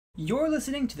You're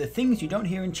listening to the Things You Don't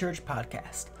Hear in Church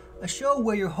podcast, a show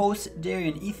where your hosts, Derry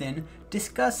and Ethan,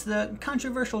 discuss the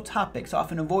controversial topics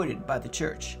often avoided by the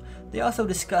church. They also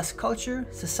discuss culture,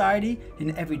 society,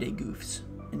 and everyday goofs.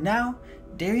 And now,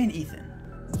 Derry and Ethan.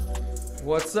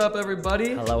 What's up,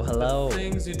 everybody? Hello, hello. The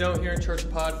Things You Don't Hear in Church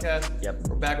podcast. Yep.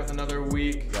 We're back with another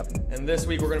week. Yep. And this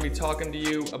week we're going to be talking to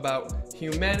you about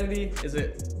humanity. Is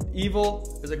it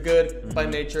evil? Is it good by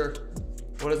nature?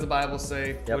 What does the Bible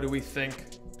say? Yep. What do we think?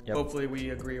 Yep. Hopefully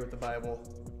we agree with the Bible.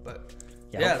 But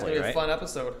Yeah, it's going to be a fun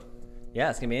episode.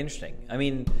 Yeah, it's going to be interesting. I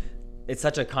mean, it's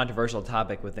such a controversial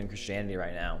topic within Christianity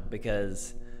right now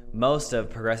because most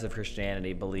of progressive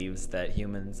Christianity believes that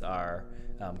humans are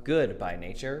good by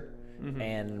nature,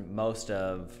 and most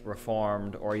of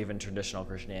Reformed or even traditional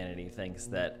Christianity thinks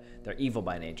that they're evil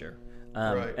by nature.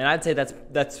 Right. And I'd say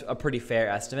that's a pretty fair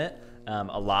estimate.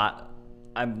 All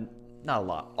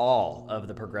of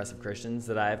the progressive Christians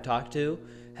that I've talked to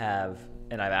have,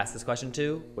 and I've asked this question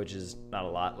to, which is not a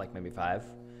lot, like maybe 5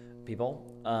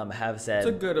 people, have said... It's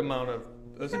a good amount of...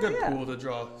 It's a good pool to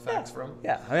draw facts from.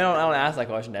 Yeah, I mean, I don't ask that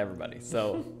question to everybody.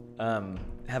 So,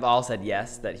 have all said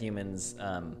yes, that humans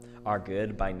are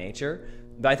good by nature.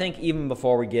 But I think even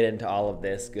before we get into all of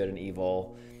this, good and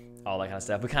evil, all that kind of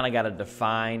stuff, we kind of got to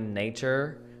define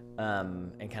nature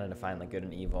and kind of define like good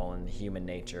and evil and human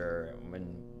nature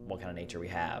and what kind of nature we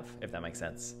have, if that makes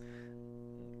sense.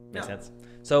 Makes sense?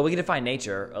 So we can define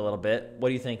nature a little bit. What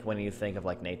do you think when you think of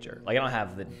like nature? Like I don't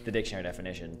have the dictionary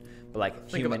definition, but like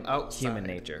human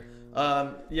nature.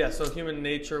 So human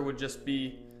nature would just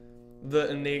be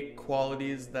the innate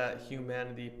qualities that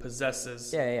humanity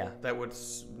possesses. That would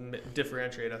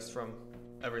differentiate us from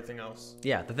everything else.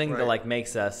 Yeah, the thing that like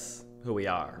makes us who we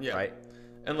are, right?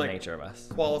 And the like nature of us.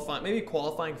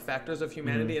 Qualifying factors of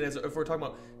humanity. And if we're talking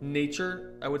about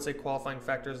nature, I would say qualifying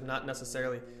factors, not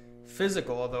necessarily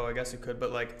physical, although I guess you could,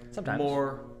 but like sometimes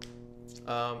more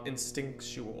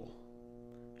instinctual.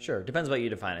 Sure, depends what you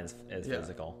define as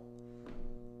physical.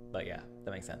 But yeah,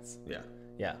 that makes sense.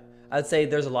 Yeah. I'd say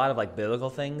there's a lot of like biblical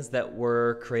things that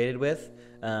we're created with.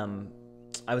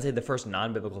 I would say the first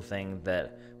non-biblical thing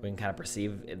that we can kind of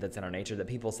perceive that's in our nature that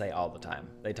people say all the time.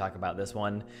 They talk about this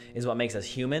one is what makes us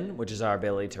human, which is our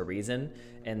ability to reason.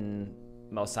 And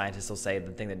most scientists will say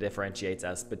the thing that differentiates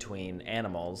us between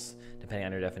animals, depending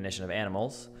on your definition of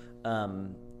animals,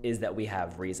 is that we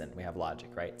have reason, we have logic,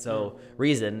 right? So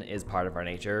reason is part of our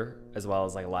nature, as well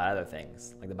as like a lot of other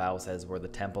things. Like the Bible says, we're the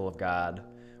temple of God,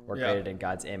 we're created in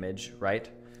God's image, right?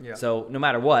 Yeah. So no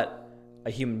matter what, a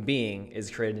human being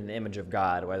is created in the image of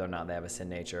God, whether or not they have a sin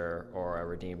nature or a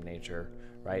redeemed nature,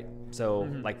 right? So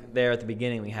like there at the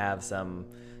beginning, we have some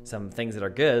things that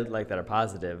are good, like that are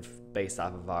positive based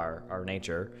off of our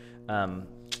nature.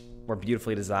 We're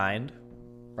beautifully designed,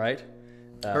 right?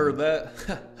 Heard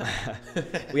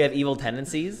that. We have evil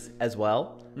tendencies as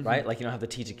well, right? Like you don't have to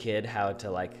teach a kid how to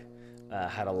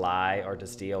lie or to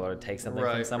steal or to take something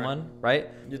from someone, right?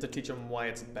 You have to teach them why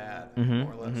it's bad,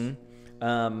 more or less.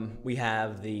 We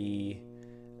have the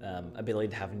ability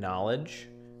to have knowledge,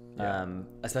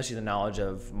 especially the knowledge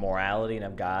of morality and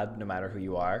of God, no matter who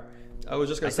you are. I was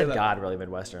just going to say that. I said God really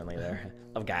Midwesternly there.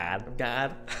 Of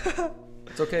God.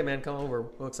 It's okay, man. Come over.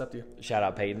 We'll accept you. Shout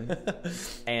out Peyton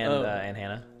and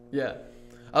Hannah. Yeah.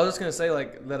 I was just going to say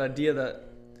like that idea that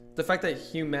the fact that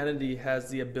humanity has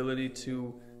the ability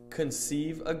to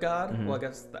conceive a God, well, I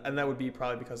guess, and that would be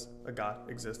probably because a God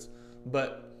exists,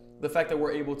 but the fact that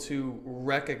we're able to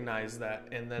recognize that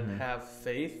and then have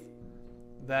faith,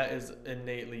 that is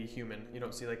innately human. You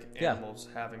don't see like animals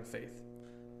having faith.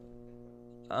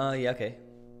 Okay.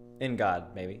 In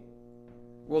God, maybe.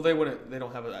 Well, they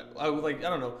don't have that. I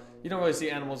don't know. You don't really see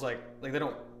animals like they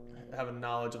don't have a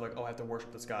knowledge of like, oh, I have to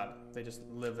worship this God. They just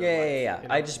live their life. Yeah. You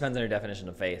know? It just depends on your definition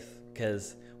of faith,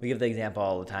 because we give the example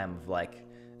all the time of like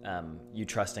you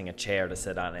trusting a chair to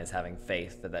sit on as having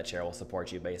faith that chair will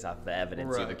support you based off of the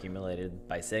evidence you've accumulated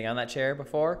by sitting on that chair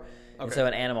before. Okay. And so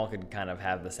an animal could kind of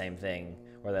have the same thing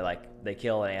where they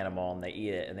kill an animal and they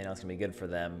eat it and they know it's going to be good for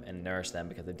them and nourish them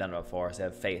because they've done it before, so they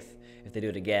have faith. If they do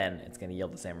it again, it's going to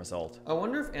yield the same result. I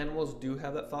wonder if animals do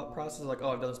have that thought process, like,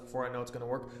 oh, I've done this before, I know it's going to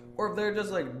work. Or if they're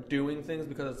just like doing things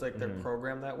because it's like they're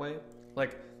programmed that way.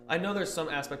 Like, I know there's some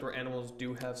aspect where animals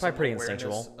do have some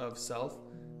awareness of self,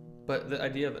 but the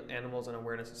idea of animals and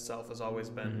awareness of self has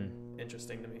always been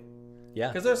interesting to me. Yeah.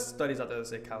 Because there's studies out there that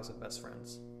say cows have best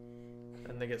friends.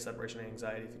 And they get separation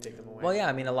anxiety if you take them away. Well, yeah,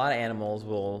 I mean, a lot of animals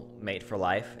will mate for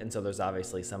life, and so there's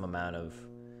obviously some amount of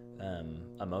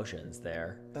emotions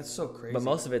there. That's so crazy. But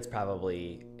most of it's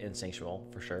probably instinctual,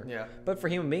 for sure. Yeah. But for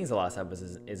human beings, a lot of stuff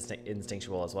is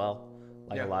instinctual as well.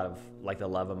 Like a lot of, like the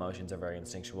love emotions are very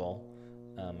instinctual.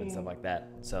 and stuff like that.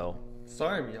 So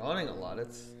sorry, I'm yawning a lot.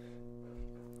 It's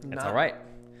all right.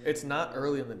 It's not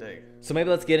early in the day. So maybe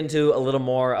let's get into a little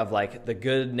more of like the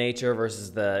good nature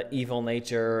versus the evil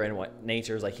nature and what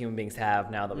natures like human beings have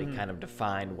now that we kind of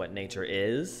defined what nature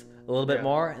is a little bit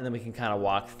more, and then we can kind of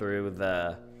walk through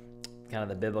the kind of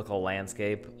the biblical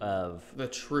landscape of the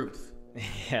truth.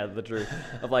 Yeah, the truth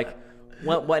of like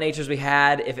what natures we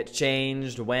had, if it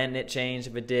changed, when it changed,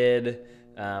 if it did,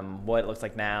 what it looks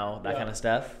like now, that kind of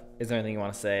stuff. Is there anything you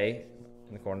want to say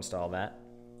in accordance to all that?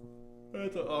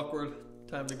 It's an awkward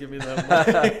time to give me that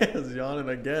mic. It's yawning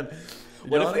again.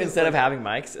 What if instead of having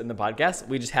mics in the podcast,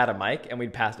 we just had a mic and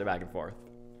we'd passed it back and forth?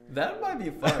 That might be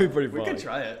fun. That'd be pretty fun. We could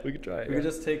try it. We could could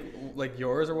just take like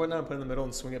yours or whatnot, put it in the middle,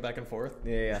 and swing it back and forth.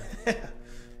 Yeah.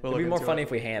 It'd be more funny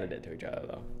if we handed it to each other,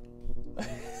 though.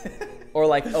 Or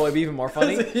like, it'd be even more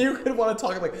funny. You could want to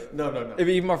talk like, no. It'd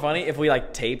be even more funny if we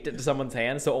like taped it to someone's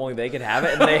hand so only they could have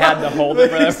it, and they had to hold it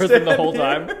for that person the whole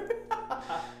time.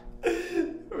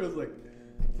 It was like,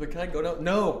 but can I go down?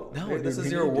 No, this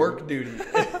is your work duty.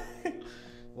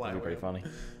 Wow, that'd be pretty funny.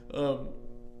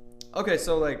 Okay,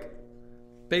 so like,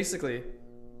 basically,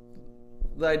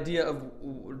 the idea of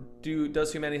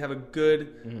does humanity have a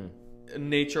good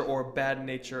nature or bad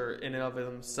nature in and of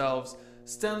themselves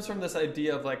stems from this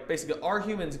idea of like, basically, are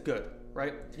humans good,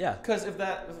 right? Yeah. Because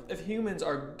if humans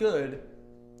are good,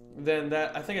 then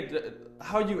that, I think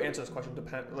how you answer this question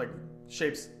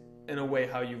shapes in a way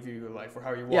how you view your life, or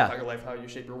how you walk out your life, how you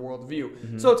shape your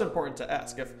worldview. So it's important to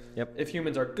ask if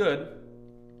humans are good,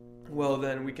 well,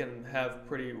 then we can have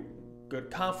pretty good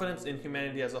confidence in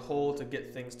humanity as a whole to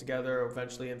get things together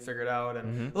eventually and figure it out,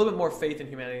 and a little bit more faith in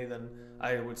humanity than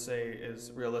I would say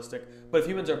is realistic. But if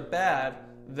humans are bad,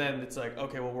 then it's like,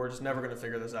 okay, well, we're just never going to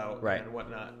figure this out, and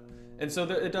whatnot. And so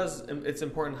it's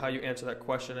important how you answer that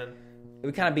question. And it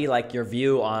would kind of be like your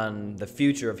view on the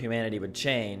future of humanity would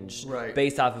change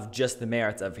based off of just the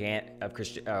merits of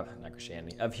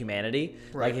humanity.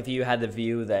 Like if you had the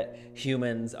view that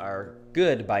humans are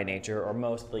good by nature or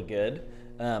mostly good,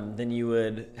 then you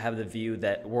would have the view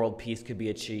that world peace could be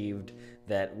achieved,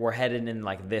 that we're headed in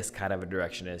like this kind of a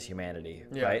direction as humanity,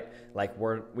 right? Like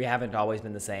we haven't always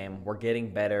been the same. We're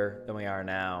getting better than we are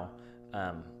now.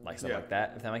 Like stuff like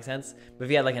that, if that makes sense. But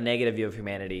if you had like a negative view of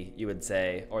humanity, you would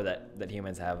say, or that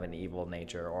humans have an evil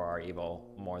nature or are evil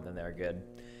more than they're good.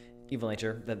 Evil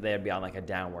nature, that they'd be on like a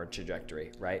downward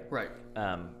trajectory, right? Right.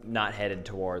 Not headed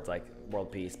towards like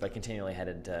world peace, but continually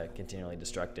headed to continually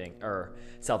destructing or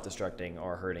self-destructing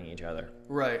or hurting each other.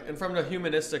 Right. And from a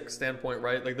humanistic standpoint,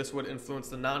 right, like this would influence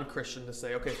the non-Christian to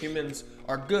say, okay, if humans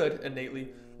are good innately,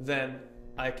 then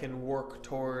I can work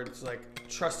towards like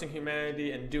trusting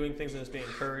humanity and doing things and just being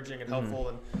encouraging and helpful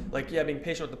and like, being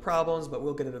patient with the problems, but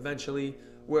we'll get it eventually.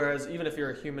 Whereas even if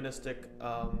you're a humanistic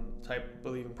type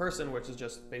believing person, which is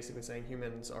just basically saying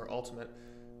humans are ultimate,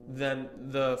 then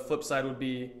the flip side would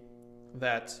be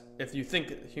that if you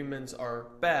think humans are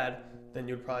bad, then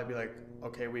you'd probably be like,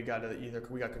 okay, we got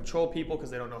to control people because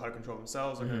they don't know how to control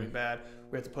themselves. They're going to be bad.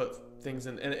 We have to put things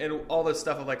in and all this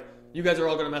stuff of like, you guys are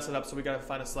all going to mess it up, so we got to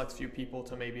find a select few people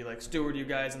to maybe like steward you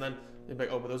guys, and then you'd be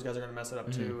like, oh, but those guys are going to mess it up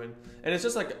too. And it's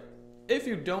just like, if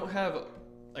you don't have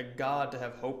a God to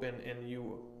have hope in, and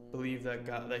you believe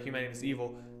that humanity is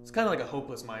evil, it's kind of like a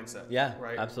hopeless mindset. Yeah,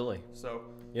 right. Absolutely. So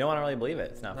you don't want to really believe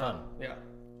it. It's not fun. Yeah.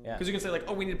 Because you can say like,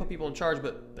 oh, we need to put people in charge,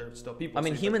 but they're still people. I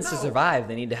mean, humans to survive,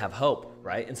 they need to have hope,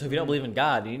 right? And so if you don't believe in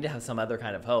God, you need to have some other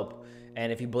kind of hope.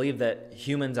 And if you believe that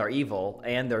humans are evil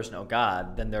and there's no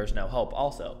God, then there's no hope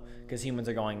also. Because humans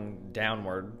are going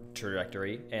downward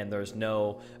trajectory and there's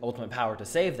no ultimate power to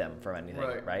save them from anything,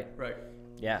 right? Right.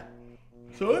 Yeah.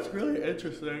 So it's really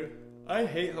interesting. I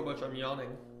hate how much I'm yawning.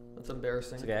 That's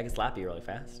embarrassing. It's okay, I can slap you really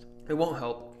fast. It won't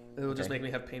help. It will just make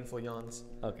me have painful yawns.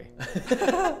 Okay.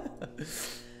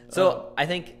 So I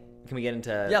think, can we get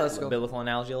into let's go. Biblical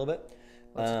analogy a little bit?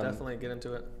 Let's definitely get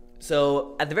into it.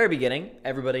 So at the very beginning,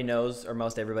 everybody knows, or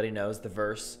most everybody knows, the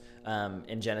verse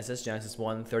in Genesis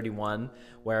 1:31,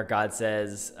 where God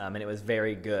says, and it was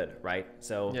very good, right?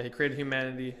 So he created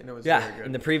humanity, and it was very good.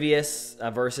 In the previous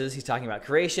verses, he's talking about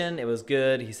creation. It was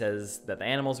good. He says that the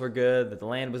animals were good, that the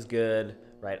land was good,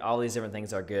 right? All these different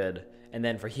things are good. And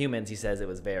then for humans, he says it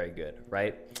was very good,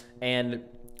 right? And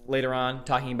later on,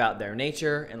 talking about their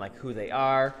nature and like who they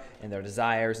are and their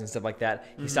desires and stuff like that,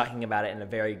 he's talking about it in a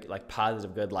very like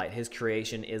positive, good light. His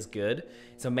creation is good.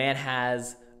 So man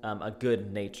has a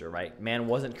good nature, right? Man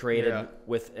wasn't created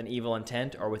with an evil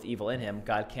intent or with evil in him.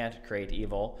 God can't create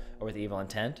evil or with evil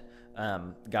intent.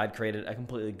 God created a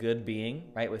completely good being,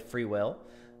 right, with free will.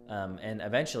 And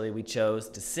eventually we chose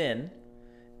to sin.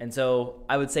 And so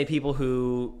I would say people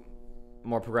who,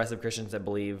 more progressive Christians that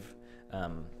believe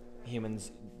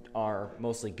humans are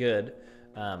mostly good,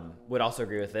 would also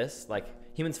agree with this. Like,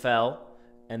 humans fell,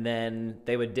 and then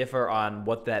they would differ on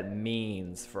what that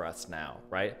means for us now,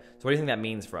 right? So what do you think that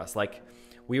means for us? Like,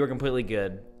 we were completely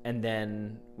good, and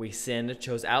then we sinned,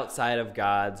 chose outside of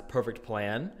God's perfect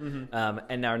plan,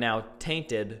 and are now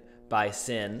tainted by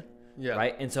sin,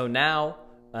 right? And so now,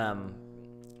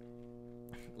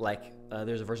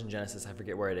 there's a verse in Genesis, I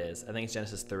forget where it is. I think it's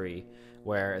Genesis 3,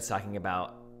 where it's talking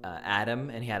about Adam,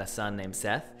 and he had a son named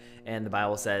Seth, and the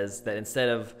Bible says that instead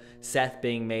of Seth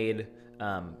being made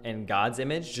in God's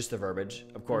image, just the verbiage,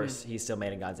 of course, he's still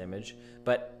made in God's image,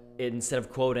 but instead of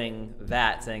quoting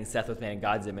that, saying Seth was made in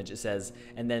God's image, it says,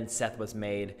 and then Seth was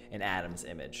made in Adam's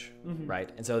image, right?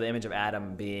 And so the image of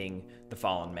Adam being the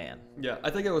fallen man. Yeah,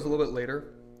 I think it was a little bit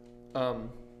later.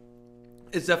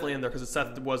 It's definitely in there because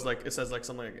Seth was like, it says like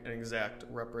something like an exact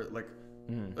like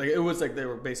it was like they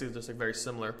were basically just like very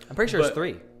similar. I'm pretty sure it's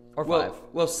 3 or 5.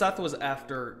 Well, Seth was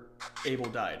after Abel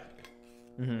died,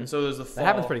 and so there's the fall. That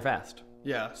happens pretty fast.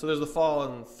 Yeah, so there's the fall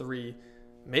in 3.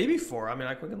 Maybe 4. I mean,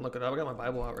 we can look it up. I got my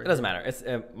Bible out right now. It doesn't matter. It's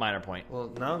a minor point.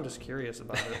 Well, now I'm just curious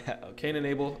about it. Okay. Cain and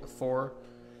Abel, 4.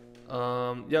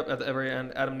 Yep, at the very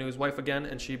end, Adam knew his wife again,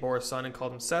 and she bore a son and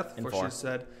called him Seth. For she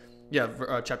said,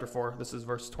 chapter 4. This is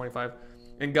verse 25.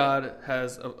 And God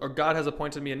has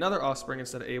appointed me another offspring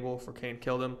instead of Abel, for Cain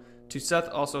killed him. To Seth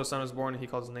also a son was born, and he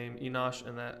called his name Enosh.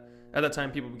 And that at that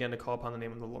time people began to call upon the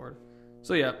name of the Lord.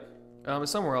 So yeah,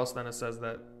 somewhere else then it says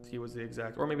that he was the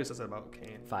exact, or maybe it says that about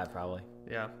Cain. 5 probably.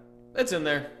 Yeah, it's in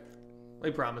there.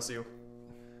 We promise you.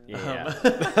 Yeah.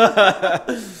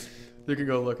 You can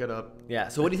go look it up. Yeah.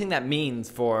 So what do you think that means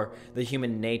for the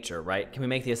human nature, right? Can we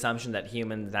make the assumption that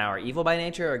humans now are evil by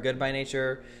nature or good by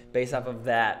nature based off of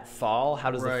that fall?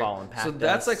 How does the fall impact us? So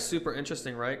that's like super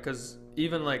interesting, right? Because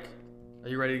even like, are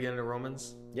you ready to get into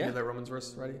Romans? Yeah. You have that Romans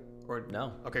verse ready? Or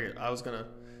no? Okay, I was gonna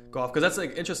go off because that's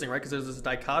like interesting, right? Because there's this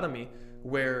dichotomy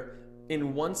where,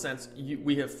 in one sense,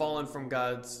 we have fallen from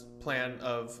God's plan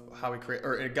of how we create,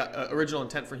 or original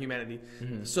intent for humanity.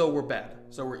 So we're bad.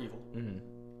 So we're evil.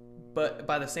 But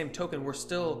by the same token,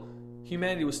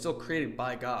 humanity was still created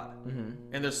by God,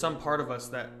 and there's some part of us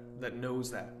that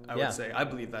knows that. I would say, I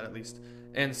believe that at least,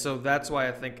 and so that's why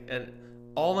I think, and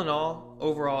all in all,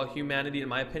 overall, humanity, in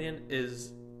my opinion,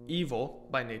 is evil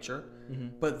by nature.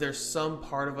 But there's some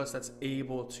part of us that's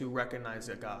able to recognize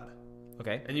a God.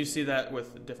 Okay. And you see that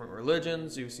with different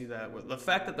religions. You see that with the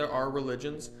fact that there are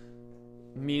religions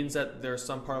means that there's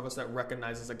some part of us that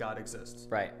recognizes that God exists.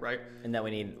 Right. Right. And that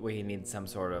we need some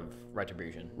sort of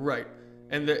retribution. Right.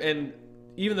 And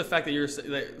even the fact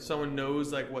that someone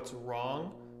knows like what's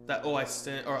wrong, that I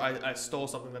sin or I stole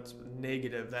something that's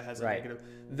negative, that has a negative,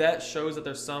 that shows that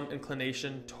there's some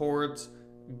inclination towards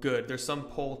good. There's some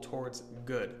pull towards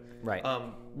good. Right.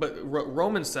 But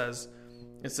Romans says,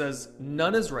 it says,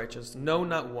 none is righteous, no,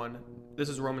 not one. This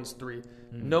is Romans 3.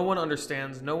 No one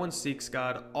understands, no one seeks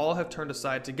God. All have turned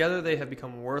aside. Together they have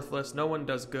become worthless. No one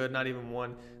does good, not even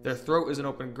one. Their throat is an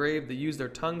open grave. They use their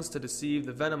tongues to deceive.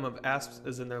 The venom of asps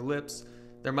is in their lips.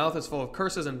 Their mouth is full of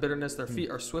curses and bitterness. Their feet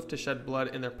are swift to shed blood,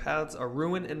 and their paths are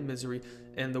ruin and misery.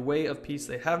 And the way of peace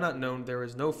they have not known. There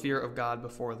is no fear of God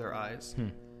before their eyes.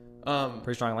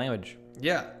 Pretty strong language.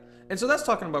 Yeah. And so that's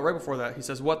talking about right before that. He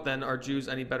says, what then? Are Jews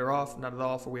any better off? Not at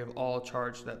all, for we have all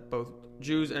charged that both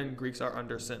Jews and Greeks are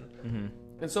under sin.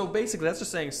 And so basically that's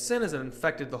just saying sin has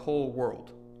infected the whole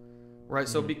world, right?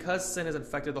 So because sin has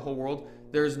infected the whole world,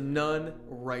 there's none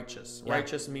righteous.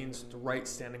 Righteous means right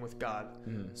standing with God.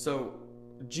 So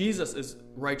Jesus is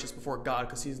righteous before God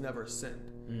because he's never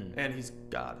sinned, and he's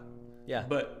God. Yeah.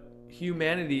 But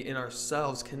humanity in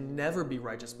ourselves can never be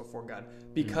righteous before God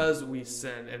because we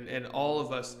sin, and all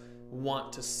of us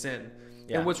want to sin.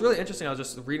 And what's really interesting, I was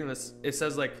just reading this, it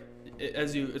says like,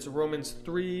 it's Romans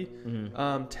 3,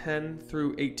 10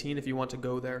 through 18, if you want to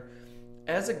go there.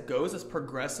 As it goes, it's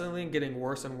progressively getting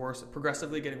worse and worse,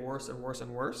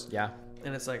 Yeah.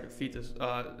 And it's like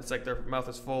it's like their mouth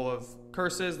is full of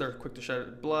curses, they're quick to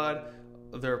shed blood,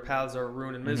 their paths are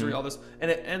ruin and misery, all this. And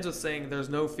it ends with saying there's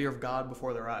no fear of God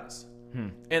before their eyes.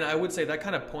 And I would say that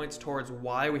kind of points towards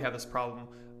why we have this problem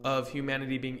of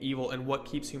humanity being evil, and what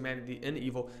keeps humanity in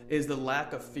evil is the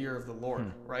lack of fear of the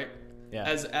Lord, right? Yeah.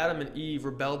 As Adam and Eve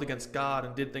rebelled against God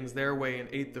and did things their way and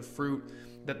ate the fruit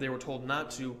that they were told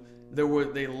not to,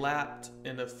 they lapped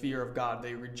in the fear of God.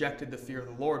 They rejected the fear of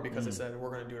the Lord because they said, we're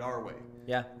going to do it our way.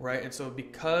 Yeah. Right? And so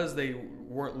because they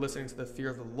weren't listening to the fear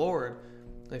of the Lord,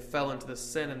 they fell into the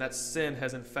sin, and that sin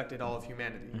has infected all of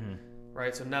humanity.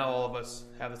 Right? So now all of us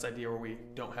have this idea where we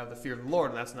don't have the fear of the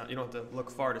Lord, and that's not, you don't have to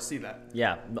look far to see that.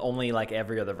 Yeah. Only like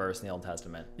every other verse in the Old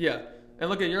Testament. Yeah. And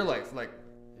look at your life. Like,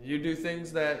 You do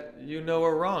things that you know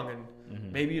are wrong,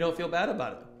 and maybe you don't feel bad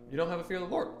about it. You don't have a fear of the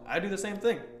Lord. I do the same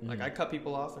thing. Like, I cut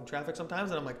people off in traffic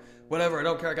sometimes, and I'm like, whatever, I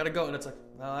don't care, I gotta go. And it's like,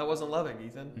 well, that wasn't loving,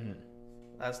 Ethan.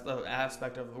 That's the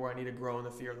aspect of where I need to grow in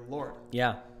the fear of the Lord.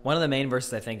 Yeah. One of the main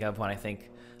verses I think of when I think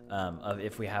of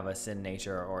if we have a sin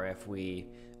nature or if we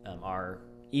are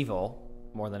evil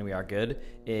more than we are good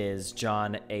is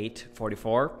John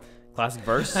 8:44. Classic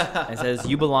verse. It says,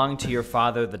 "You belong to your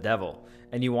father, the devil,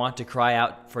 and you want to cry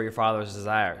out for your father's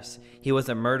desires. He was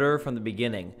a murderer from the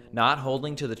beginning, not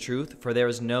holding to the truth, for there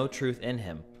is no truth in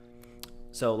him."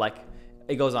 So, like,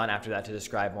 it goes on after that to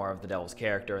describe more of the devil's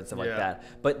character and stuff like that.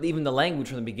 But even the language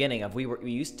from the beginning of we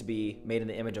used to be made in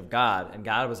the image of God, and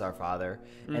God was our father,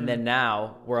 and then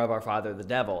now we're of our father, the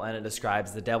devil, and it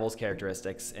describes the devil's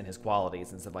characteristics and his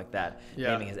qualities and stuff like that,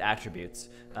 naming his attributes.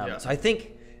 So I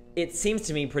think it seems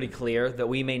to me pretty clear that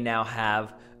we may now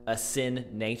have a sin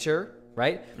nature,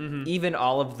 right? Even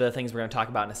all of the things we're going to talk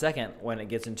about in a second, when it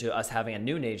gets into us having a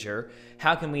new nature,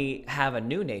 how can we have a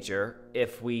new nature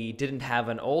if we didn't have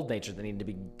an old nature that needed to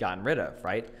be gotten rid of,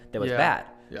 right? That was bad.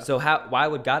 So why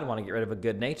would God want to get rid of a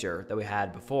good nature that we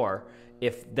had before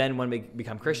if then when we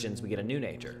become Christians, we get a new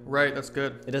nature? Right, that's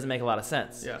good. It doesn't make a lot of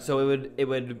sense. So it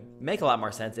would make a lot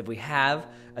more sense if we have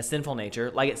a sinful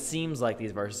nature, like it seems like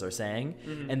these verses are saying,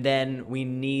 and then we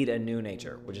need a new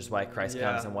nature, which is why Christ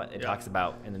comes and what it talks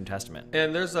about in the New Testament.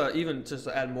 And there's even just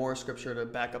to add more scripture to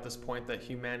back up this point that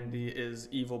humanity is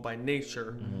evil by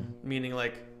nature, meaning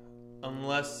like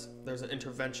unless there's an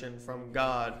intervention from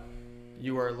God,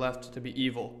 you are left to be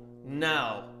evil.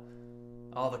 Now,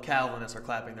 all the Calvinists are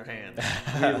clapping their hands.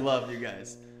 We love you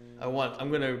guys. I'm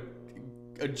going to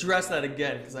address that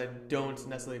again because I don't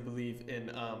necessarily believe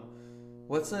in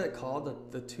what's that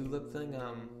called? The tulip thing?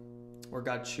 Where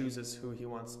God chooses who he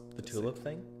wants. The tulip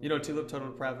thing? You know, tulip, total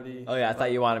depravity. Oh yeah, I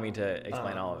thought you wanted me to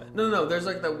explain all of it. No. There's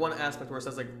like that one aspect where it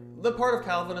says like the part of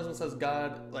Calvinism says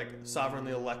God like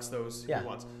sovereignly elects those who he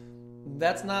wants.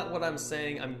 That's not what I'm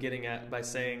saying. I'm getting at by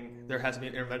saying there has to be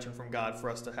an intervention from God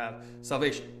for us to have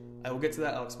salvation. I will get to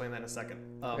that. I'll explain that in a second.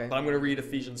 But I'm going to read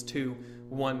Ephesians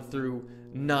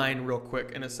 2:1-9 real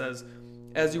quick. And it says,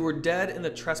 "As you were dead in the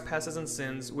trespasses and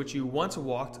sins, which you once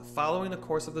walked, following the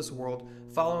course of this world,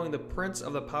 following the prince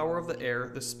of the power of the air,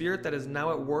 the spirit that is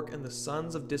now at work in the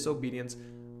sons of disobedience,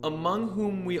 among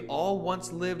whom we all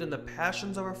once lived in the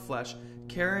passions of our flesh,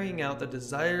 carrying out the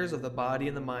desires of the body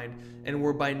and the mind, and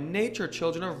were by nature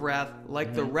children of wrath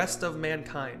like the rest of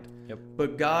mankind.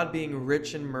 But God, being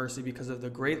rich in mercy because of the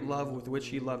great love with which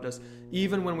he loved us,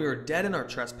 even when we were dead in our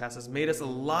trespasses, made us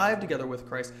alive together with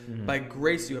Christ. By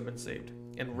grace you have been saved,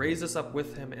 and raised us up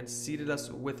with him and seated us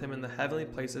with him in the heavenly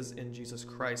places in Jesus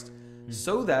Christ,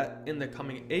 so that in the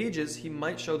coming ages he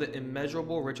might show the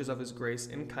immeasurable riches of his grace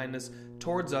and kindness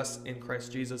towards us in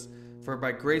Christ Jesus. For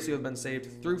by grace you have been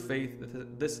saved through faith.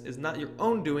 This is not your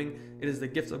own doing, it is the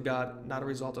gift of God, not a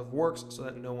result of works, so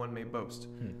that no one may boast."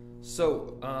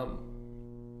 So,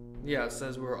 it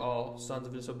says we're all sons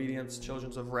of disobedience,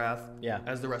 children of wrath,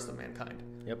 as the rest of mankind.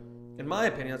 In my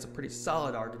opinion, that's a pretty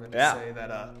solid argument to say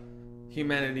that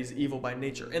humanity is evil by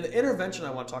nature. And the intervention I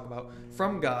want to talk about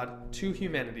from God to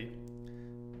humanity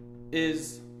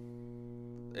is,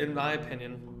 in my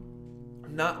opinion,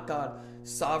 not God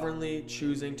sovereignly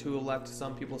choosing to elect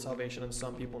some people to salvation and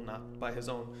some people not by his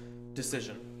own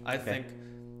decision. I think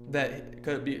that it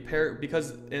could be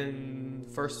because in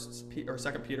 1 or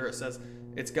 2 Peter it says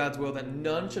it's God's will that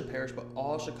none should perish but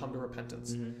all should come to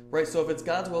repentance. Right? So if it's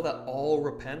God's will that all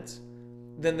repent,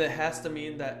 then that has to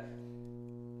mean that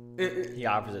he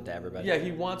offers it to everybody. Yeah,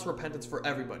 he wants repentance for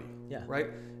everybody. Right?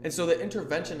 And so the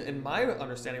intervention in my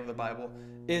understanding of the Bible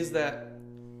is that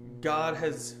God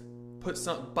has put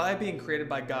by being created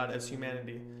by God as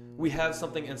humanity, we have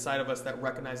something inside of us that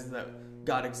recognizes that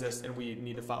God exists and we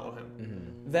need to follow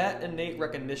him. That innate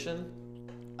recognition,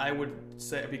 I would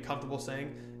say, be comfortable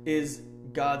saying, is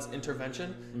God's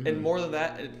intervention. And more than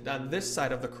that, on this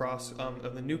side of the cross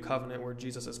of the new covenant where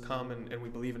Jesus has come and we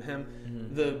believe in him,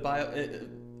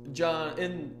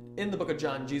 in the book of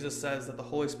John, Jesus says that the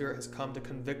Holy Spirit has come to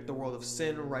convict the world of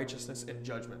sin, righteousness, and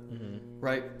judgment.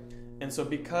 Right? And so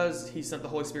because he sent the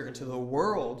Holy Spirit into the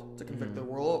world to convict the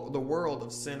world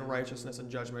of sin, righteousness, and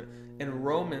judgment, and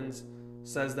Romans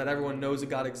says that everyone knows that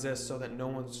God exists so that no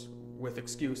one's with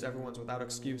excuse, everyone's without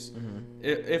excuse.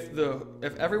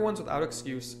 If everyone's without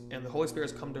excuse and the Holy Spirit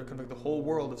has come to convict the whole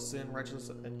world of sin, righteousness,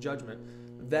 and judgment,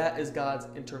 that is God's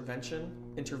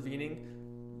intervening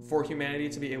for humanity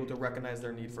to be able to recognize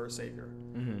their need for a Savior.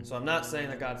 So I'm not saying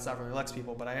that God sovereignly elects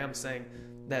people, but I am saying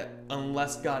that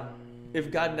if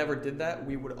God never did that,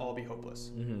 we would all be hopeless.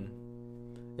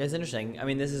 Yeah, it's interesting. I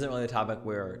mean, this isn't really the topic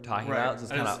we're talking about. So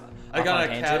it's kind of. I got a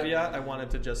caveat. I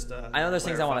wanted to just. I know there's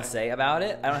things I want to say about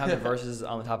it. I don't have the verses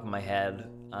on the top of my head,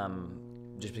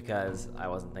 just because I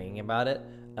wasn't thinking about it.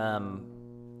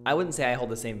 I wouldn't say I hold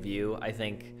the same view. I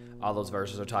think all those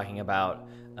verses are talking about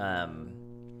a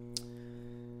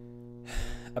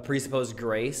presupposed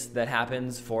grace that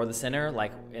happens for the sinner,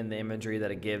 like in the imagery that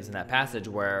it gives in that passage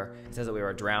where it says that we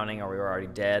were drowning or we were already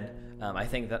dead. I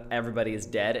think that everybody is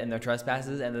dead in their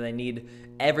trespasses, and that they need,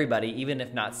 everybody, even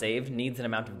if not saved, needs an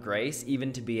amount of grace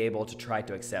even to be able to try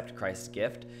to accept Christ's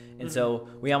gift. And so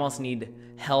we almost need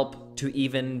help to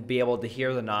even be able to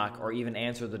hear the knock or even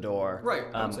answer the door, right?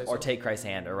 Or take Christ's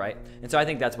hand, or right. And so I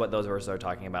think that's what those verses are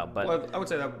talking about. But well, I would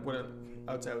say that wouldn't.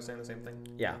 I would say I was saying the same thing.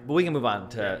 Yeah, but we can move on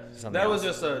to something That else. was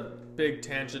just a big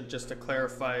tangent just to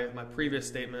clarify my previous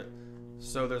statement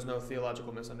so there's no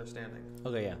theological misunderstanding.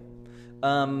 Okay, yeah.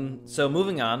 So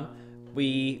moving on,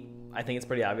 I think it's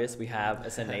pretty obvious we have a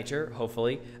sin nature,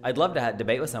 hopefully. I'd love to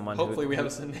debate with someone we have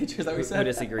a sin nature, is that we said? Who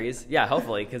disagrees. Yeah,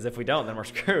 hopefully, because if we don't, then we're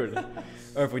screwed.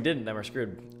 Or if we didn't, then we're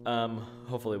screwed.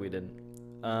 Hopefully we didn't.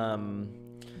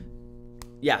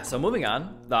 Yeah, so moving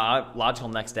on, the logical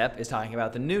next step is talking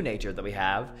about the new nature that we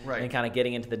have, right, and kind of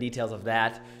getting into the details of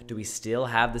that. Do we still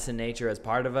have the sin nature as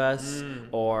part of us?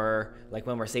 Or like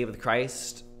when we're saved with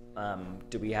Christ,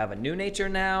 do we have a new nature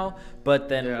now? But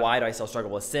then why do I still struggle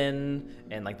with sin?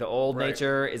 And like the old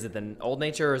nature, is it the old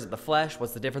nature or is it the flesh?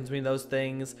 What's the difference between those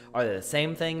things? Are they the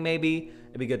same thing maybe?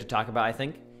 It'd be good to talk about, I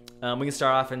think. We can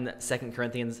start off in 2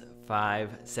 Corinthians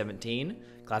 5:17.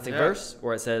 Classic verse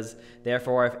where it says,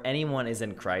 "Therefore, if anyone is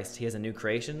in Christ, he is a new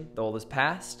creation. The old is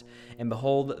past, and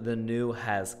behold, the new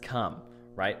has come."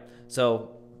 Right?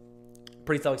 So,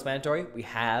 pretty self-explanatory. We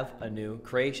have a new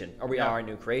creation, or we are a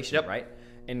new creation, right?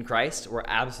 In Christ, we're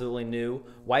absolutely new,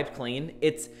 wiped clean.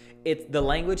 It's the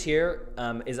language here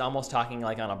is almost talking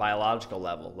like on a biological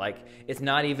level. Like it's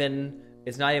not even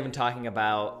talking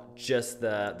about just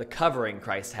the covering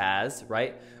Christ has,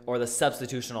 right? Or the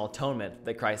substitutional atonement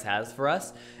that Christ has for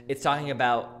us. It's talking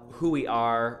about who we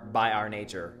are by our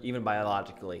nature, even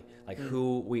biologically. Like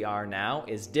who we are now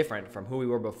is different from who we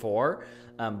were before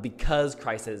because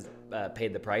Christ has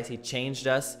paid the price. He changed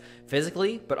us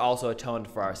physically, but also atoned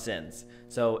for our sins.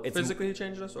 So it's physically he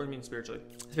changed us, or you mean spiritually?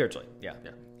 Spiritually, yeah.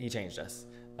 He changed us,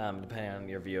 depending on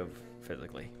your view of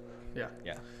physically.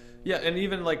 Yeah, and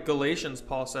even like Galatians,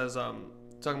 Paul says,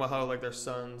 talking about how like they're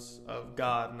sons of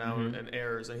God now and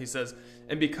heirs, and he says,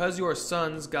 "And because you are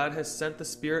sons, God has sent the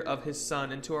Spirit of His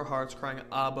Son into our hearts, crying,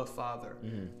 Abba, Father."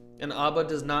 And Abba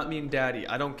does not mean daddy.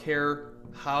 I don't care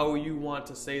how you want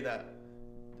to say that.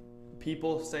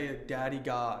 People say daddy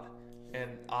God, and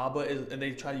Abba is, and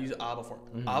they try to use Abba for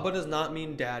it. Abba does not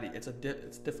mean daddy. It's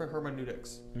different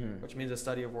hermeneutics, which means a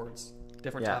study of words.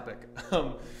 Different topic.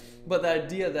 But the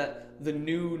idea that the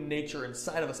new nature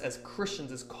inside of us as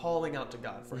Christians is calling out to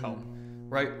God for help,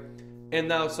 right? And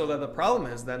now, so that the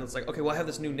problem is then it's like, okay, well, I have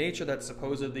this new nature that's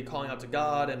supposedly calling out to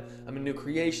God, and I'm a new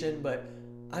creation, but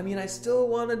I mean, I still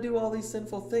want to do all these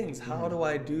sinful things. How do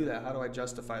I do that? How do I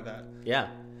justify that? Yeah.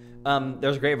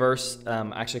 There's a great verse,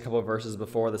 actually a couple of verses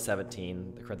before the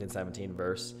Corinthians 17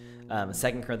 verse,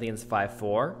 2 Corinthians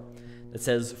 5:4, that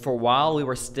says, "For while we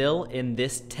were still in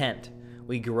this tent,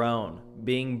 we groan,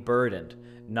 being burdened,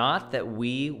 not that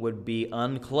we would be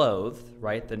unclothed,"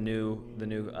 right? The new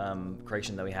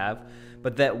creation that we have,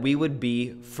 but that we would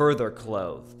be further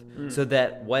clothed, so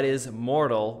that what is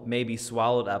mortal may be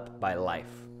swallowed up by life.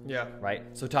 Yeah. Right?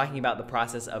 So talking about the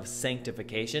process of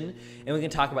sanctification, and we can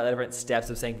talk about the different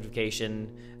steps of sanctification,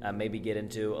 maybe get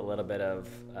into a little bit of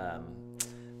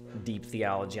deep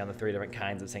theology on the 3 different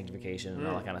kinds of sanctification and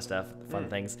all that kind of stuff, fun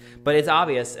things. But it's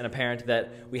obvious and apparent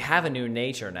that we have a new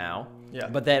nature now,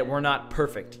 but that we're not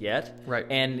perfect yet. Right.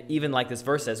 And even like this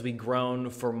verse says, we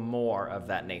groan for more of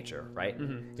that nature, right?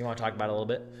 You want to talk about it a little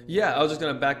bit? Yeah, I was just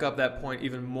going to back up that point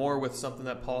even more with something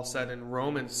that Paul said in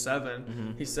Romans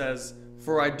 7. He says,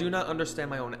 "For I do not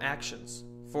understand my own actions.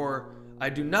 For I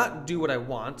do not do what I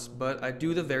want, but I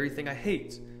do the very thing I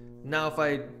hate. Now if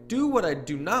I do what I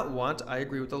do not want, I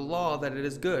agree with the law that it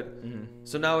is good.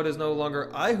 So now it is no longer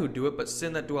I who do it, but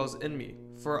sin that dwells in me.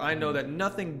 For I know that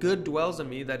nothing good dwells in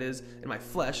me, that is, in my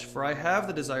flesh. For I have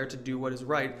the desire to do what is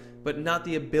right, but not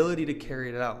the ability to carry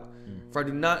it out. For I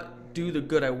do not do the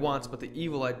good I want, but the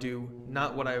evil I do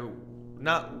not what I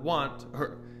not want.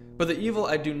 But the evil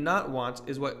I do not want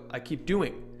is what I keep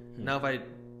doing. Now if I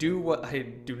do what I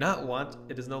do not want,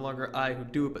 it is no longer I who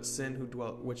do it, but sin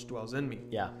which dwells in me."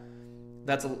 Yeah.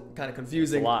 That's a kind of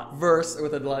confusing verse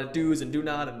with a lot of do's and do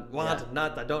not and want and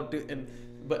not, I don't do.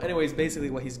 But anyways, basically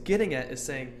what he's getting at is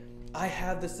saying, I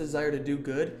have this desire to do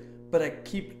good, but I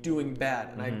keep doing bad,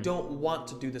 and I don't want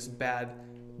to do this bad.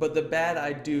 But the bad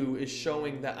I do is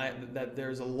showing that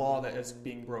there's a law that is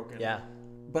being broken. Yeah.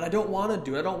 But I don't want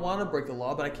to do it. I don't want to break the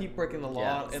law, but I keep breaking the law.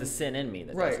 Yeah, it's the sin in me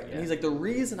that right. does it. Yeah. And he's like, the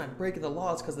reason I'm breaking the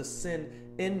law is because the sin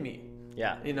in me.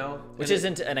 Yeah. You know? Which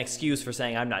isn't an excuse for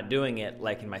saying I'm not doing it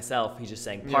like in myself. He's just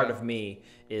saying part of me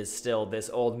is still this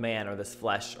old man or this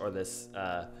flesh or this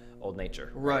old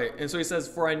nature. Right. And so he says,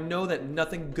 for I know that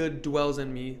nothing good dwells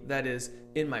in me, that is,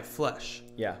 in my flesh.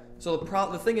 Yeah. So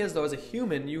the thing is, though, as a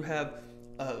human, you have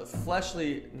a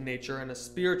fleshly nature and a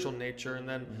spiritual nature, and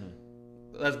then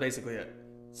that's basically it.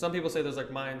 Some people say there's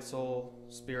like mind, soul,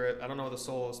 spirit. I don't know what the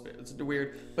soul is. It's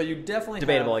weird. But you definitely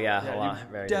debatable, have... a lot.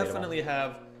 Very definitely debatable.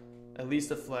 have at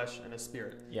least a flesh and a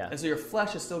spirit. Yeah. And so your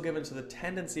flesh is still given to the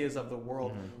tendencies of the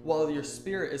world, while your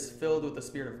spirit is filled with the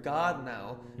Spirit of God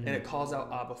now, and it calls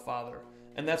out Abba, Father.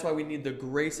 And that's why we need the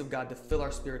grace of God to fill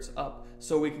our spirits up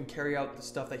so we can carry out the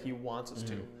stuff that he wants us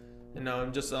to. And now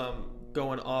I'm just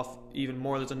going off even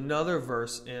more. There's another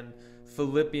verse in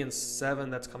Philippians 7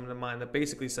 that's coming to mind that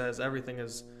basically says everything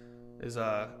is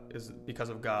because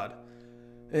of God.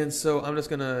 And so I'm just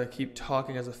going to keep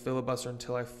talking as a filibuster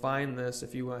until I find this.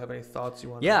 If you have any thoughts you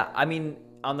want to... Yeah, I mean,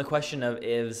 on the question of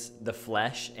is the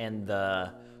flesh and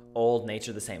the old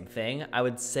nature the same thing, I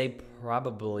would say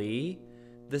probably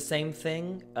the same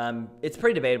thing. It's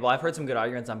pretty debatable. I've heard some good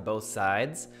arguments on both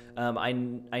sides. I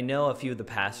know a few of the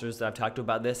pastors that I've talked to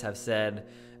about this have said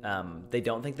they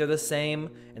don't think they're the same,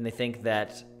 and they think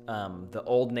that the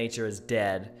old nature is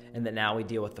dead and that now we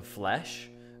deal with the flesh.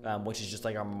 Which is just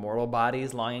like our mortal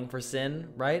bodies longing for sin,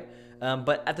 right?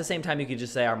 But at the same time, you could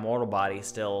just say our mortal body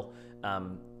still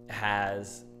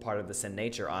has part of the sin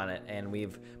nature on it, and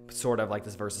we've sort of, like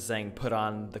this verse is saying, put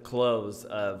on the clothes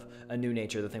of a new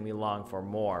nature, the thing we long for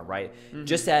more, right?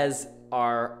 Just as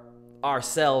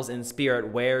ourselves in spirit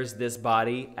wears this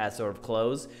body as sort of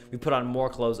clothes, we put on more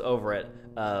clothes over it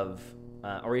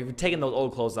or we've taken those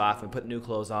old clothes off and put new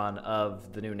clothes on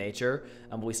of the new nature,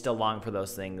 but we still long for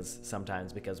those things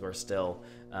sometimes because we're still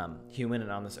human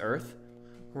and on this earth.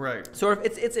 Right. Sort of,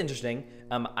 it's interesting.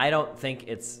 I don't think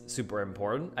it's super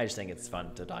important. I just think it's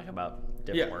fun to talk about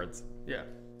different words. Yeah.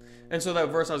 And so that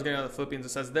verse I was getting out of the Philippians, it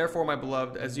says, therefore, my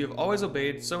beloved, as you have always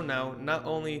obeyed, so now, not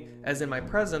only as in my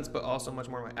presence, but also much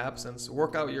more in my absence,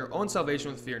 work out your own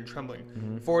salvation with fear and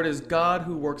trembling. For it is God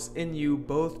who works in you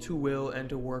both to will and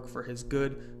to work for his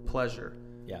good pleasure.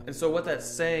 Yeah. And so what that's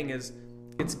saying is,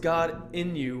 it's God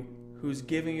in you who's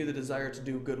giving you the desire to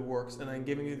do good works and then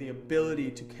giving you the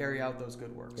ability to carry out those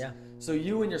good works. Yeah. So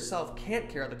you and yourself can't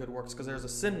carry out the good works because there's a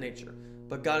sin nature.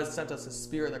 But God has sent us a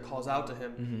spirit that calls out to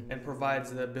him and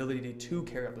provides the ability to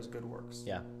carry out those good works.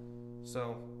 Yeah.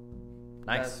 So,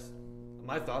 nice. That's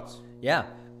my thoughts. Yeah.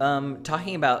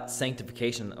 Talking about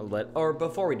sanctification a little, or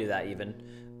before we do that even,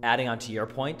 adding on to your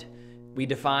point, we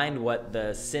defined what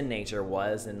the sin nature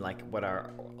was and like what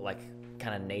our like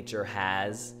kind of nature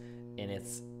has in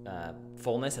its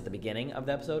fullness at the beginning of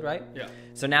the episode, right? Yeah.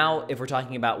 So now if we're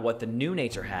talking about what the new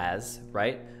nature has,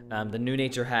 right? The new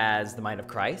nature has the mind of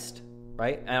Christ.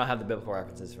 Right? I don't have the biblical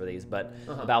references for these, but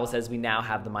the Bible says we now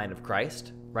have the mind of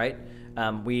Christ, right?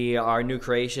 We are a new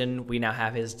creation. We now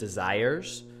have his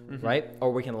desires, right?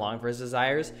 Or we can long for his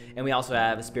desires. And we also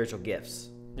have spiritual gifts,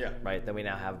 right? That we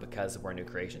now have because we're new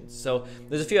creations. So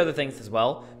there's a few other things as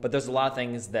well, but there's a lot of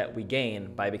things that we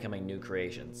gain by becoming new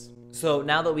creations. So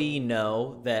now that we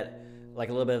know that, like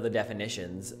a little bit of the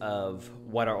definitions of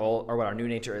what our old or what our new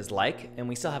nature is like, and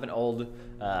we still have an old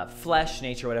flesh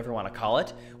nature, whatever you want to call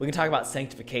it, we can talk about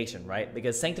sanctification, right?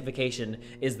 Because sanctification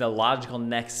is the logical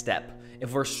next step.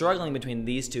 If we're struggling between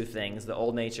these two things, the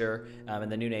old nature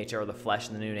and the new nature, or the flesh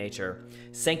and the new nature,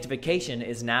 sanctification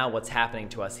is now what's happening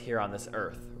to us here on this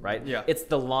earth, right? Yeah. It's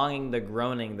the longing, the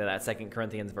groaning that 2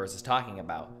 Corinthians verse is talking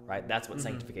about, right? That's what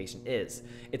sanctification is.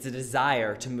 It's a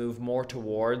desire to move more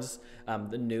towards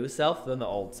the new self than the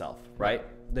old self, right?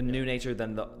 The new nature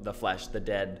than the flesh, the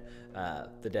dead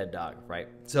dog, right?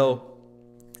 So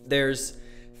there's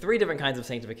 3 different kinds of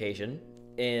sanctification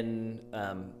in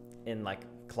like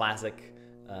classic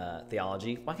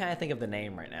theology. Why can't I think of the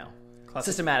name right now?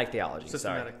 Systematic theology.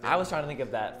 Sorry. I was trying to think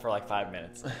of that for like 5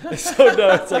 minutes. So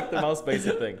no, it's like the most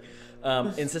basic thing.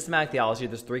 In systematic theology,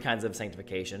 there's 3 kinds of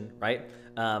sanctification, right?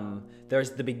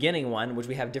 There's the beginning one, which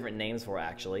we have different names for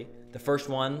actually. The first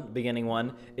one, beginning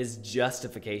one, is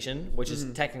justification, which is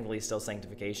technically still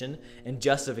sanctification. And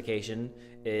justification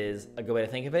is, a good way to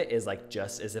think of it, is like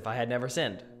just as if I had never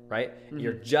sinned, right?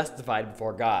 You're justified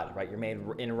before God, right? You're made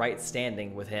in right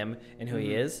standing with him and who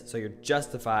he is. So you're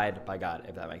justified by God,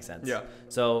 if that makes sense. Yeah.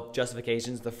 So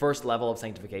justification is the first level of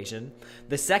sanctification.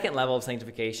 The second level of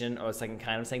sanctification, or the second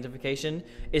kind of sanctification,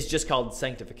 is just called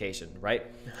sanctification, right?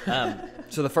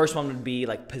 So the first one would be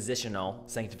like positional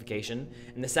sanctification.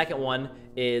 And the second one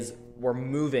is we're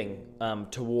moving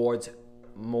towards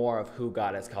more of who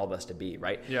God has called us to be,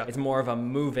 right? Yeah. It's more of a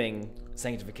moving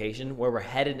sanctification where we're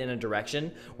headed in a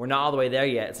direction. We're not all the way there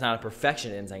yet. It's not a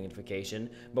perfection in sanctification,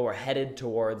 but we're headed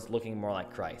towards looking more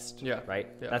like Christ. Yeah. Right?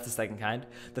 Yeah. That's the second kind.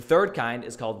 The third kind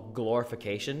is called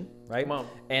glorification, right? Come on.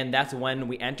 And that's when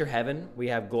we enter heaven, we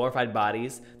have glorified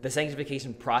bodies. The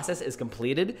sanctification process is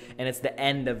completed, and it's the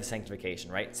end of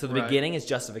sanctification, right? So the beginning is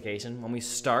justification. When we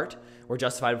start, we're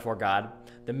justified before God.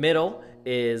 The middle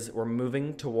is we're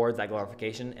moving towards that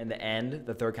glorification, and the end,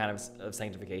 the third kind of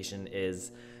sanctification,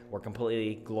 is we're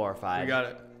completely glorified. We got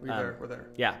it. We're there.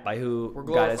 Yeah, by who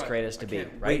God has created us to be,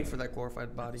 right? Wait for that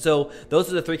glorified body. So those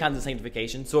are the three kinds of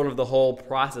sanctification, sort of the whole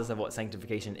process of what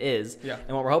sanctification is,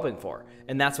 and what we're hoping for.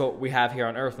 And that's what we have here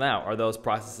on earth now, are those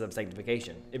processes of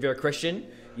sanctification. If you're a Christian,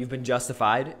 you've been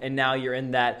justified, and now you're in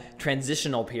that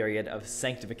transitional period of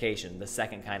sanctification, the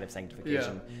second kind of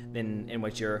sanctification, in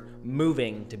which you're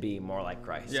moving to be more like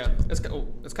Christ. Yeah, it's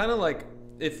kind of like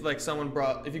if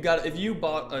you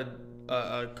bought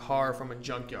a car from a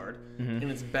junkyard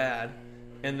and it's bad,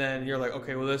 and then you're like,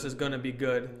 okay, well, this is gonna be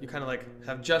good. You kind of like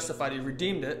have justified, you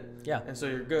redeemed it, and so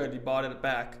you're good. You bought it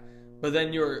back, but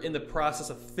then you're in the process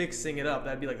of fixing it up.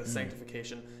 That'd be like a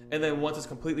sanctification. And then once it's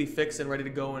completely fixed and ready to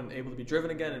go and able to be driven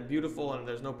again and beautiful and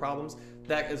there's no problems,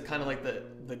 that is kind of like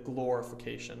the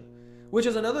glorification, which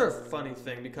is another funny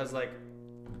thing because like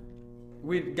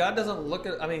God doesn't look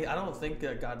at. I mean, I don't think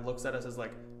that God looks at us as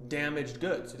like damaged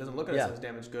goods. He doesn't look at us as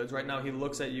damaged goods. Right now, he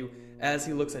looks at you as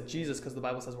he looks at Jesus, because the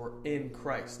Bible says we're in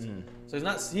Christ. So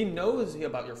he knows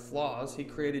about your flaws. He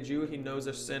created you. He knows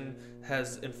if sin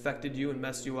has infected you and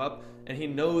messed you up, and he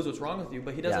knows what's wrong with you,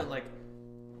 but he doesn't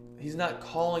he's not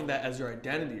calling that as your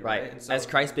identity, right? And so, as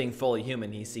Christ being fully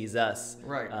human, he sees us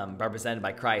represented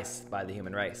by Christ, by the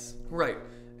human race. Right.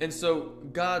 And so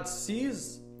God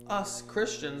sees us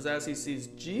Christians as he sees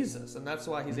Jesus, and that's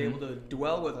why he's able to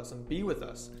dwell with us and be with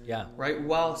us. Yeah. Right?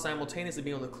 While simultaneously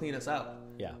being able to clean us out.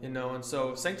 Yeah. You know, and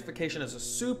so sanctification is a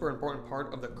super important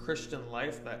part of the Christian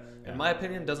life that, in my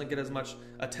opinion, doesn't get as much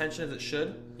attention as it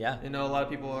should. Yeah. You know, a lot of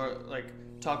people are like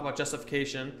talk about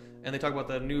justification, and they talk about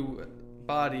the new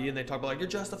body, and they talk about like you're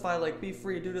justified, like be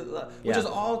free, do that, which is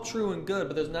all true and good,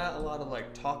 but there's not a lot of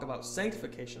like talk about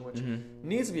sanctification, which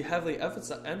needs to be heavily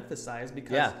emphasized,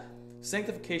 because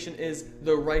sanctification is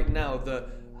the right now, the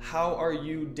how are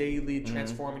you daily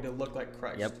transforming to look like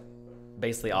Christ. Yep.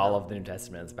 Basically all of the New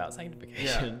Testament is about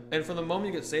sanctification. And from the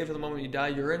moment you get saved to the moment you die,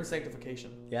 you're in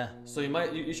sanctification. Yeah. So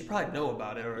you should probably know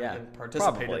about it or and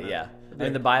participate in it. I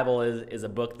mean, the Bible is a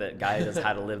book that guides us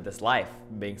how to live this life,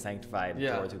 being sanctified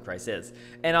towards who Christ is.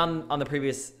 And on the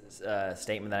previous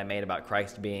statement that I made about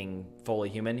Christ being fully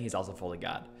human, he's also fully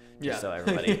God. Just so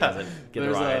everybody doesn't get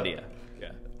the wrong idea.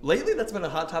 Lately, that's been a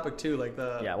hot topic too. Like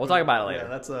we'll talk about it later. Yeah,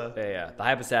 that's the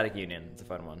hypostatic union. It's a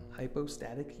fun one.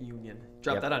 Hypostatic union.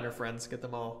 Drop that on your friends. Get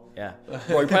them all. Yeah.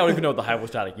 Well, you probably don't even know what the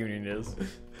hypostatic union is.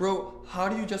 Bro, how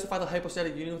do you justify the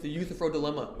hypostatic union with the Euthyphro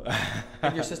dilemma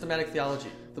in your systematic theology?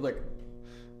 They're like,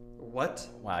 what?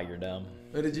 Wow, you're dumb.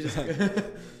 What did you just?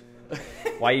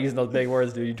 Why are you using those big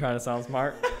words, dude? You trying to sound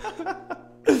smart?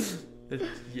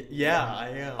 Yeah,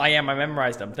 I am. I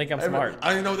memorized them. Think I'm smart.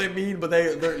 I don't know what they mean, but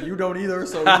you don't either,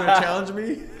 so you're going to challenge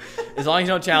me? As long as you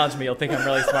don't challenge me, you'll think I'm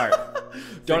really smart.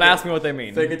 Don't ask me what they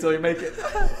mean. Fake it till you make it.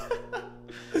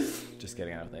 Just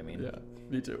kidding, I know what they mean. Yeah,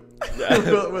 me too. Yeah.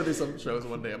 We'll do some shows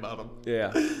one day about them.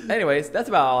 Yeah. Anyways, that's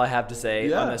about all I have to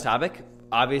say on this topic.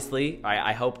 Obviously,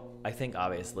 I think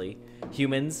obviously,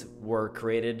 humans were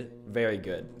created very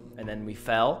good. And then we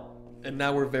fell. And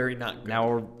now we're very not good. Now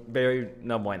we're very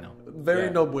no bueno. Very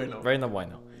no bueno. Very no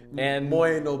bueno. And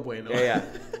muy no bueno. Yeah.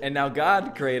 And now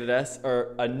God created us,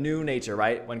 or a new nature,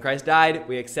 right? When Christ died,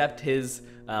 we accept his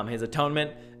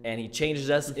atonement, and he changes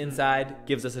us inside,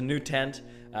 gives us a new tent.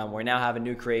 We now have a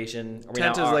new creation.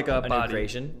 Tent is like a body. New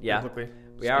creation. Yeah.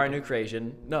 We are a new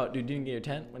creation. No, dude, you didn't get your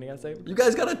tent when you got saved? You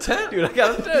guys got a tent? Dude, I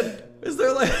got a tent. Is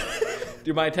there like...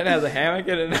 Dude, my tent has a hammock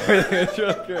in it and everything. It's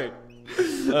really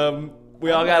great. We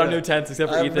all got our new tents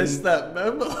except for Ethan. I missed that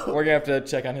memo. We're going to have to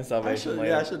check on his salvation later.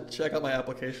 Yeah, I should check out my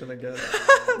application again.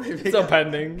 It's still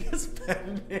pending. It's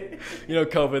pending. You know,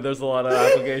 COVID, there's a lot of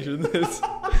applications.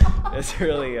 It's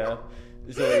really,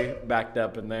 So we backed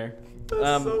up in there.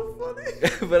 That's so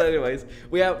funny. But anyways,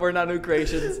 we're not new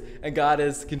creations, and God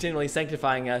is continually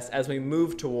sanctifying us as we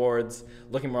move towards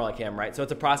looking more like Him, right? So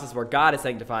it's a process where God is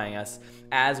sanctifying us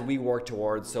as we work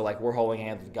towards. So like we're holding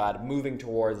hands with God, moving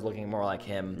towards looking more like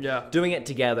Him. Yeah. Doing it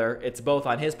together. It's both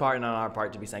on His part and on our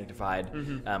part to be sanctified.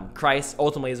 Christ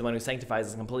ultimately is the one who sanctifies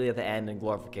us completely at the end in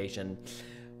glorification.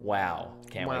 Wow.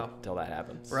 Can't wait till that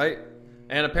happens. Right?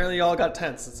 And apparently y'all got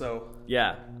tents, so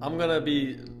yeah. I'm gonna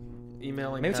be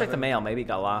emailing. Maybe check the mail. Maybe it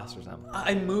got lost or something.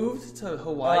 I moved to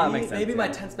Hawaii. Well, that makes sense, maybe my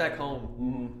tent's back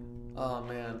home. Oh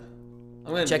man.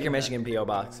 I'm gonna check your Michigan P.O.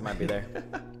 box. It might be there.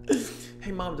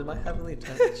 Hey mom, did my heavenly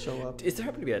tent show up? Is there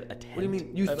happen to be a tent? What do you mean?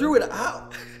 You threw it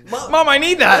out. Mom, I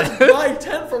need that. That's my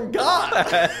tent from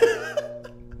God.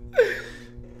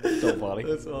 So funny.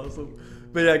 That's awesome.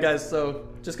 But yeah, guys, so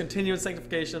just continue in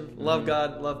sanctification. Love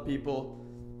God, love people.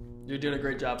 You're doing a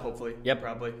great job, hopefully. Yep.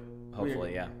 Probably.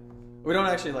 Hopefully, yeah. We don't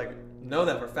actually know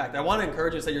that for a fact. I want to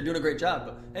encourage you to say you're doing a great job,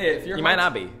 but hey, if you might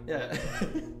not be. Yeah.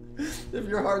 If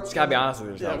your heart's just gotta be honest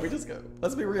with yourself. Yeah, we just go.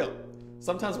 Let's be real.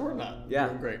 Sometimes we're not. Yeah.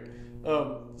 Doing great.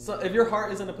 So if your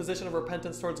heart is in a position of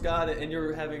repentance towards God and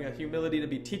you're having a humility to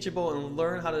be teachable and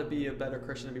learn how to be a better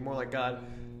Christian and be more like God,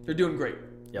 you're doing great.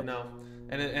 Yep. You know,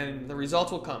 and the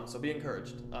results will come. So be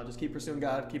encouraged. Just keep pursuing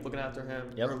God. Keep looking after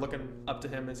Him. Yep. Or looking up to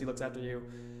Him as He looks after you.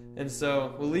 And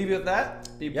so we'll leave you with that.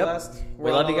 Be blessed. We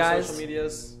love you guys. Social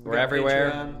medias. We're everywhere.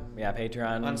 Patreon. Yeah,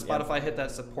 Patreon. On Spotify, hit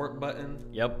that support button.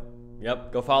 Yep.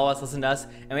 Go follow us, listen to us.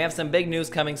 And we have some big news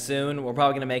coming soon. We're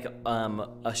probably going to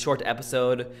make a short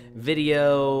episode,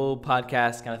 video,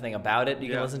 podcast kind of thing about it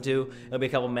you can listen to. It'll be a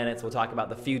couple minutes. We'll talk about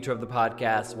the future of the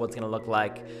podcast, what's going to look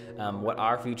like, what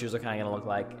our futures are kind of going to look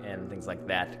like, and things like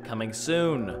that coming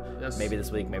soon. Yes. Maybe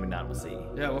this week, maybe not. We'll see.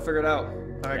 Yeah, we'll figure it out.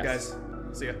 All right, guys.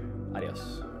 See ya.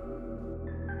 Adios.